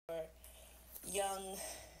young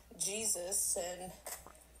Jesus, and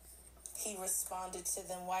he responded to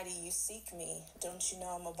them, "Why do you seek me? Don't you know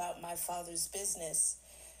I'm about my Father's business?"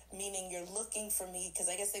 Meaning you're looking for me, because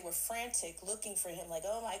I guess they were frantic looking for him, like,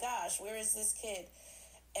 oh my gosh, where is this kid?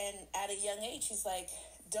 And at a young age, he's like,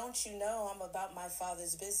 don't you know I'm about my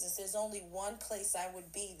Father's business? There's only one place I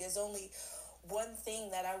would be. There's only one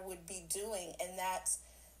thing that I would be doing, and that's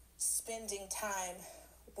spending time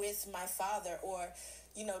with my Father, or,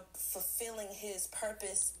 fulfilling his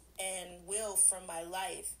purpose and will for my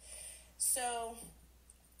life. So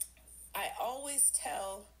I always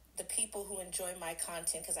tell the people who enjoy my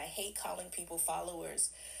content, because I hate calling people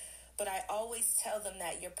followers, but I always tell them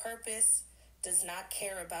that your purpose does not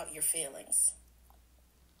care about your feelings.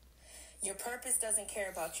 Your purpose doesn't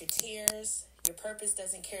care about your tears. Your purpose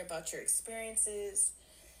doesn't care about your experiences.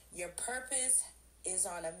 Your purpose is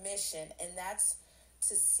on a mission, and that's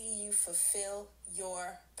to see you fulfill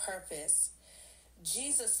your purpose.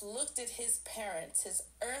 Jesus looked at his parents, his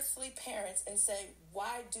earthly parents, and said,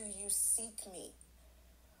 why do you seek me?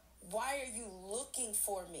 Why are you looking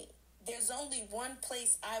for me? There's only one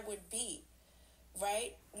place I would be,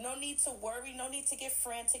 right? No need to worry, no need to get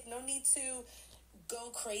frantic, no need to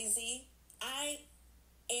go crazy. I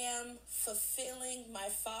am fulfilling my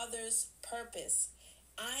Father's purpose.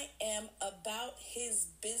 I am about his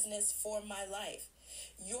business for my life.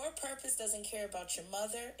 Your purpose doesn't care about your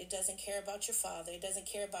mother. It doesn't care about your father. It doesn't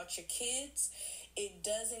care about your kids. It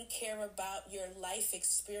doesn't care about your life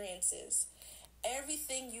experiences.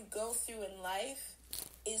 Everything you go through in life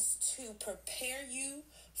is to prepare you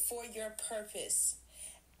for your purpose.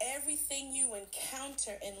 Everything you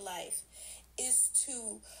encounter in life is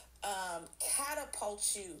to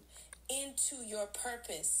catapult you into your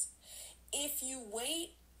purpose. If you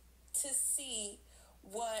wait to see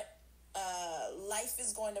what life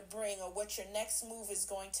is going to bring, or what your next move is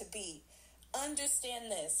going to be,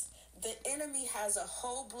 understand this: the enemy has a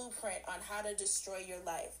whole blueprint on how to destroy your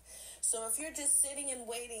life. So if you're just sitting and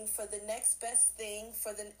waiting for the next best thing,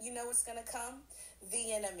 what's going to come?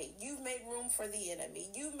 The enemy. You've made room for the enemy.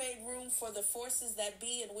 You've made room for the forces that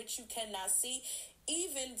be in which you cannot see,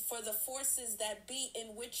 even for the forces that be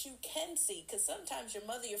in which you can see. Because sometimes your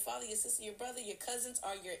mother, your father, your sister, your brother, your cousins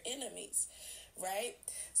are your enemies, right?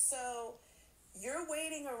 So you're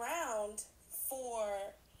waiting around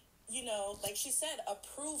for, like she said,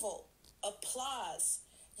 approval, applause,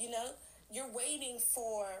 you're waiting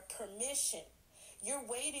for permission. You're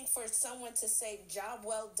waiting for someone to say, job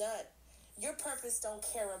well done. Your purpose don't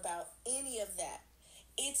care about any of that.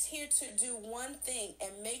 It's here to do one thing,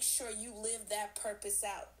 and make sure you live that purpose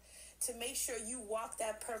out, to make sure you walk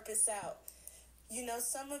that purpose out.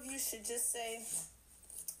 Some of you should just say,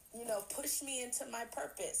 push me into my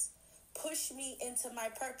purpose. Push me into my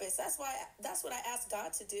purpose. That's what I asked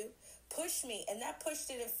God to do. Push me. And that push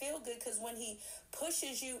didn't feel good, because when he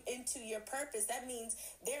pushes you into your purpose, that means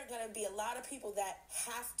there are going to be a lot of people that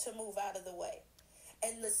have to move out of the way.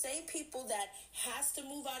 And the same people that has to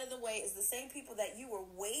move out of the way is the same people that you were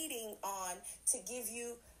waiting on to give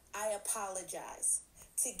you, I apologize,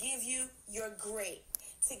 to give you, you're great,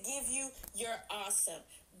 to give you, you're awesome.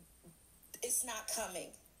 It's not coming.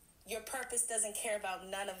 Your purpose doesn't care about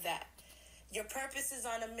none of that. Your purpose is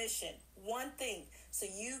on a mission. One thing, so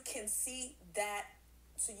you can see that,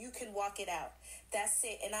 so you can walk it out. That's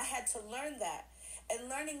it. And I had to learn that. And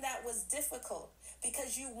learning that was difficult,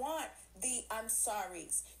 because you want the I'm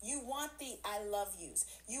sorry's. You want the I love yous.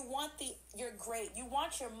 You want the you're great. You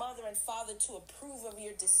want your mother and father to approve of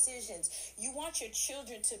your decisions. You want your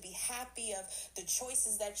children to be happy of the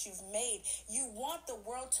choices that you've made. You want the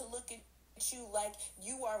world to look at you like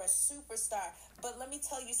you are a superstar. But let me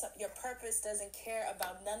tell you something: your purpose doesn't care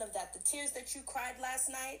about none of that. The tears that you cried last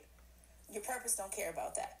night, your purpose don't care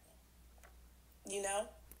about that.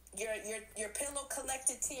 Your pillow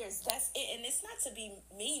collected tears, that's it. And it's not to be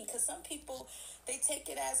mean, because some people, they take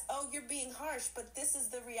it as, oh, you're being harsh, but this is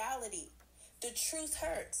the reality. The truth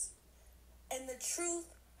hurts, and the truth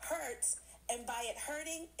hurts, and by it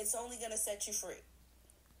hurting, it's only going to set you free.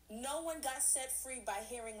 No one got set free by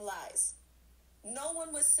hearing lies. No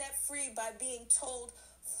one was set free by being told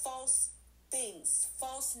false things,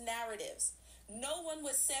 false narratives. No one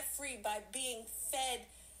was set free by being fed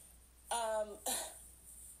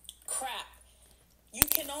crap. You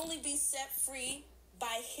can only be set free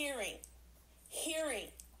by hearing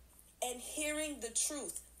the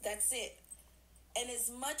truth. That's it. And as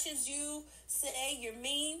much as you say you're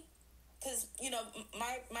mean, because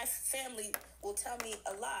my family will tell me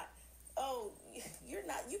a lot, oh, you're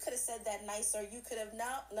not, you could have said that nicer. You could have, no.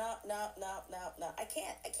 I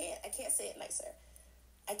can't say it nicer.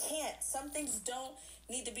 I can't. Some things don't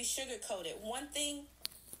need to be sugar-coated. One thing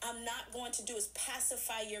I'm not going to do is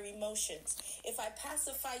pacify your emotions. If I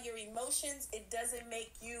pacify your emotions, it doesn't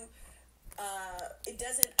make you, it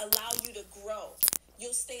doesn't allow you to grow.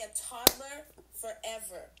 You'll stay a toddler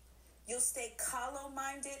forever. You'll stay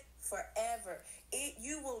callow-minded forever.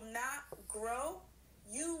 You will not grow.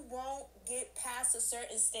 You won't get past a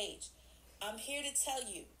certain stage. I'm here to tell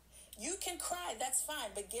you, you can cry, that's fine,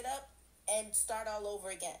 but get up and start all over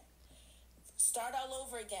again. Start all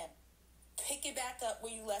over again. Pick it back up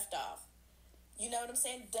where you left off. You know what I'm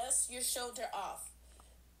saying? Dust your shoulder off.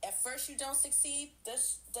 At first you don't succeed,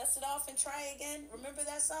 dust it off and try again. Remember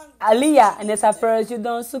that song? Aaliyah, and it's at first you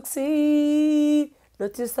don't succeed.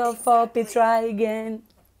 Let yourself up and try again.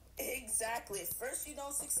 Exactly. First you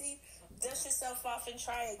don't succeed, dust yourself off and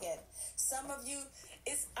try again. Some of you,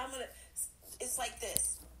 it's like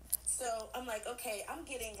this. So I'm like, okay, I'm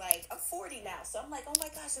 40 now. So I'm like, oh my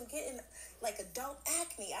gosh, I'm getting like adult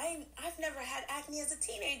acne. I've never had acne as a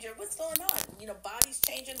teenager. What's going on? You know, body's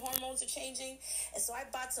changing, hormones are changing. And so I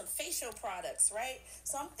bought some facial products, right?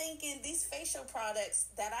 So I'm thinking these facial products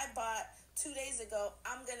that I bought 2 days ago,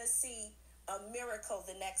 I'm going to see a miracle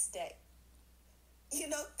the next day. You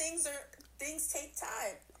know, things take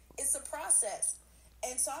time. It's a process.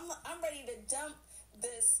 And so I'm ready to dump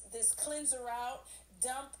this cleanser out,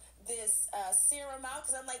 dump this serum out,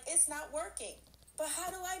 because I'm like, it's not working. But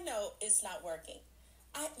how do I know it's not working?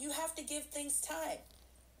 You have to give things time.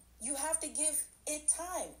 You have to give it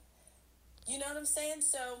time. You know what I'm saying?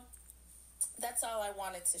 So that's all I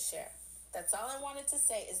wanted to share. That's all I wanted to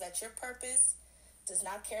say, is that your purpose does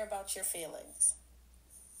not care about your feelings.